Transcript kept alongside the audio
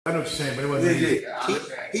I know what you're saying, but it wasn't.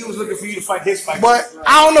 He was looking for you to fight his fight. But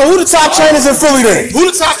I don't know who the top trainers in Philly then. Who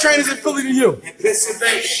the top trainers in Philly to you?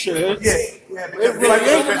 Shit. Yeah.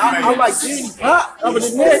 I'm like Danny Pop. Other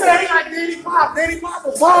than this, I ain't like Danny Pop. Danny Pop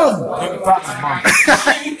a bum. Danny Pop's his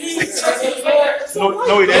mom.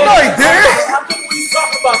 No, he didn't. No, he didn't. We talk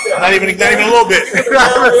about that. Not even a little bit.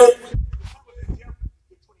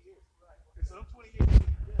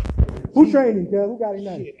 Who trained him, Kev? Who got him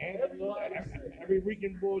now? Every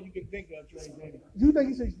weekend boy you can think of trained Danny. You think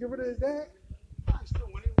he should get rid of his dad?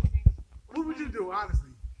 What would you do, honestly?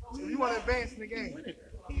 If you want to advance in the game?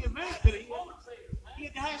 He advanced in it. He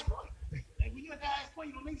at the highest point. Like when you're at the highest point,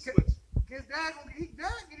 you don't need to switch. His dad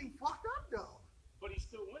getting fucked up though. But he's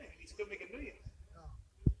still winning. He's still making millions.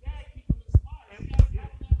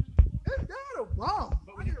 His dad a bum.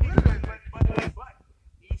 But when you get rid of that, but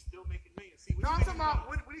he's still making millions. See, no, I'm talking about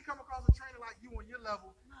when he come across a trainer like you on your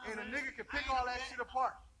level, and a nigga can pick all that shit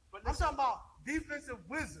apart. But I'm talking about defensive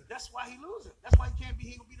wizard. That's why he losing. That's why he can't be.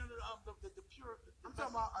 He gonna be under the pure. I'm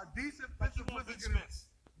talking about a decent defensive wizard.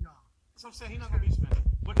 No, that's what I'm saying. He's not gonna be Spence.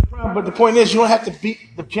 But the point is, you don't have to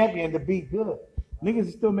beat the champion to be good. Niggas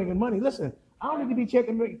is still making money. Listen, I don't need to be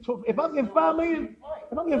checking. If I'm getting $5 million,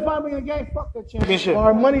 a game, fuck that championship.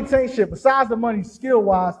 Or money tank shit. Besides the money, skill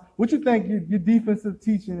wise, what you think your defensive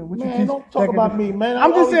teaching and what you teach? Don't talk about me, man.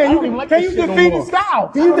 I'm just saying, can you defeat his style?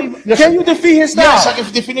 Can you defeat his style? Yes, I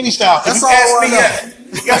can defeat any style. That's you all ask I me know.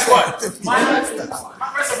 yet. Guess what? My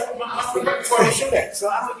repertoire show that. So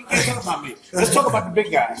you can't talk about me. Let's talk about the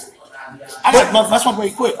big guys. That's why I'm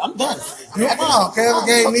very quick. I'm done. Kevin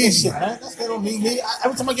game needs shit, man. They don't need me.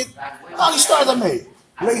 Every time I get all these stars I made,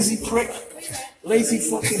 lazy prick, lazy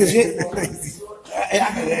fucking shit. I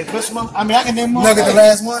can name them all. Nugget the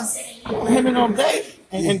last one. Him and Dave.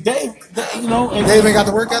 And Dave, you know. And Dave ain't got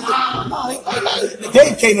the work ethic? No,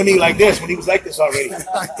 Dave came to me like this when he was like this already.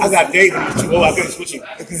 I got Dave when he was too old. I couldn't switch him.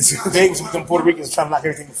 Dave was with them Puerto Ricans trying to knock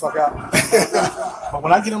everything the fuck out. But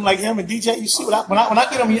when I get him like him and DJ, you see when I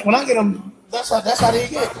get him, that's how they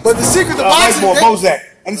get. But the secret to boxing, white boy Bozak.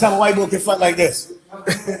 Anytime a white boy can fight like this,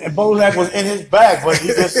 and Bozak was in his bag, but he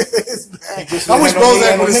just I wish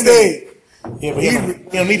Bozak would have stayed. Yeah, but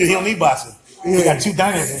he don't need boxing. He got 2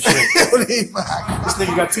 diners and shit. This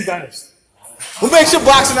nigga got 2 diners. What makes your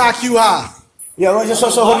boxing IQ high? Yeah, well,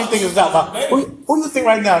 so who do you think is that? Who do you think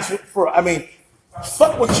right now?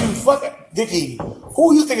 Fuck Dick Eady.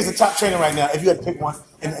 Who do you think is the top trainer right now? If you had to pick one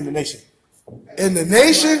in the nation. In the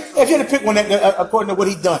nation? If you had to pick one according to what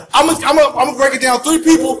he done. I'm gonna break it down. 3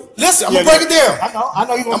 people. Listen, I'm gonna break it down. I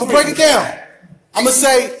know you. I'm gonna break it down. I'm gonna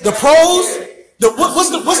say the pros.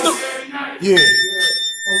 What's the yeah.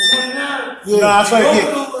 Yeah, no, I'm sorry.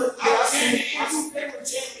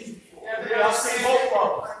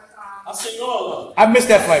 I've seen all of them. I missed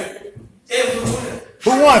that fight. Who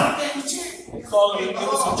won? It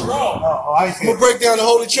was a draw. I I'm gonna break down the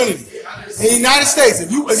Holy Trinity. In the United States,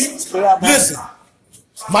 if you listen,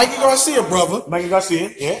 Mikey Garcia, brother. Mikey Garcia,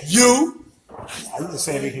 yeah. You. I just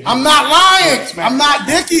saying it. I'm not lying. I'm not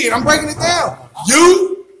Dickie, and I'm breaking it down.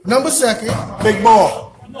 You, number 2nd, Big Ball.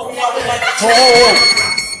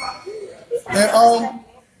 And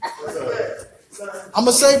I'm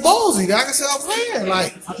gonna say ballsy. Like I said, I'm playing.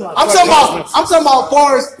 Like I'm talking about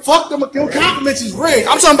bars. Fuck them. Compliments is rigged.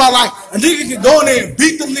 I'm talking about like a nigga can go in there and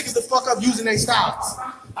beat them niggas the fuck up using their styles.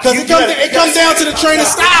 Because it comes down to the training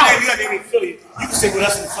style. You can say with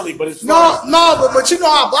us in Philly, but it's but you know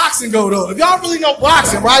how boxing go though. If y'all really know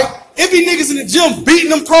boxing, right? It be niggas in the gym beating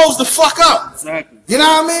them pros the fuck up. Exactly. You know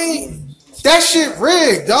what I mean? That shit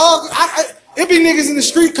rigged, dog. It be niggas in the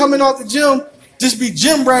street coming off the gym, just be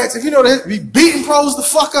gym rats. If you know that, be beating pros the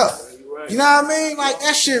fuck up. You know what I mean? Like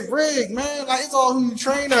that shit rigged, man. Like it's all who you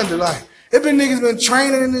train under. Like it been niggas been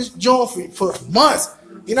training in this joint for months.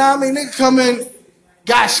 You know what I mean? Nigga come in,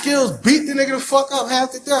 got skills, beat the nigga the fuck up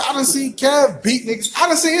half the day. I done seen Kev beat niggas. I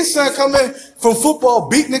done seen his son come in from football,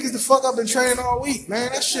 beat niggas the fuck up and training all week,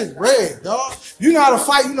 man. That shit rigged, dog. You know how to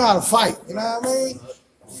fight, you know how to fight. You know what I mean?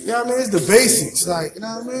 You know what I mean? It's the basics, like, you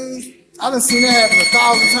know what I mean? I done seen that happen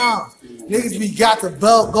 1,000 times. Niggas be got the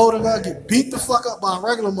belt, go to gun, get beat the fuck up by a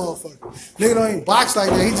regular motherfucker. Nigga don't even box like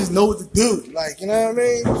that, he just know what to do. Like, you know what I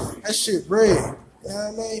mean? That shit rigged. You know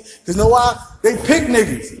what I mean? Cause know why? They pick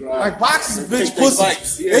niggas. Like boxers are bitch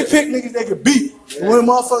pussies. They pick niggas they can beat. And when a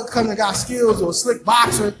motherfucker come and got skills or a slick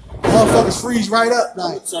boxer, motherfuckers freeze right up.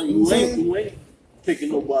 Like, you ain't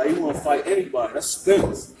picking nobody. You want to fight anybody. That's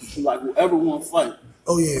Spence. Like whoever want to fight.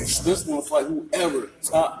 Oh yeah. Spence want to fight whoever,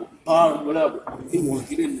 top, bottom, whatever. He want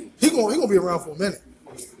to get in there. He gonna be around for a minute.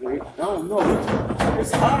 I don't know.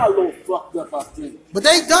 His eye a little fucked up, I think. But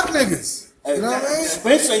they duck niggas. You know what I mean?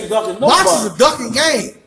 Spence ain't ducking nobody. Boxing's a ducking game.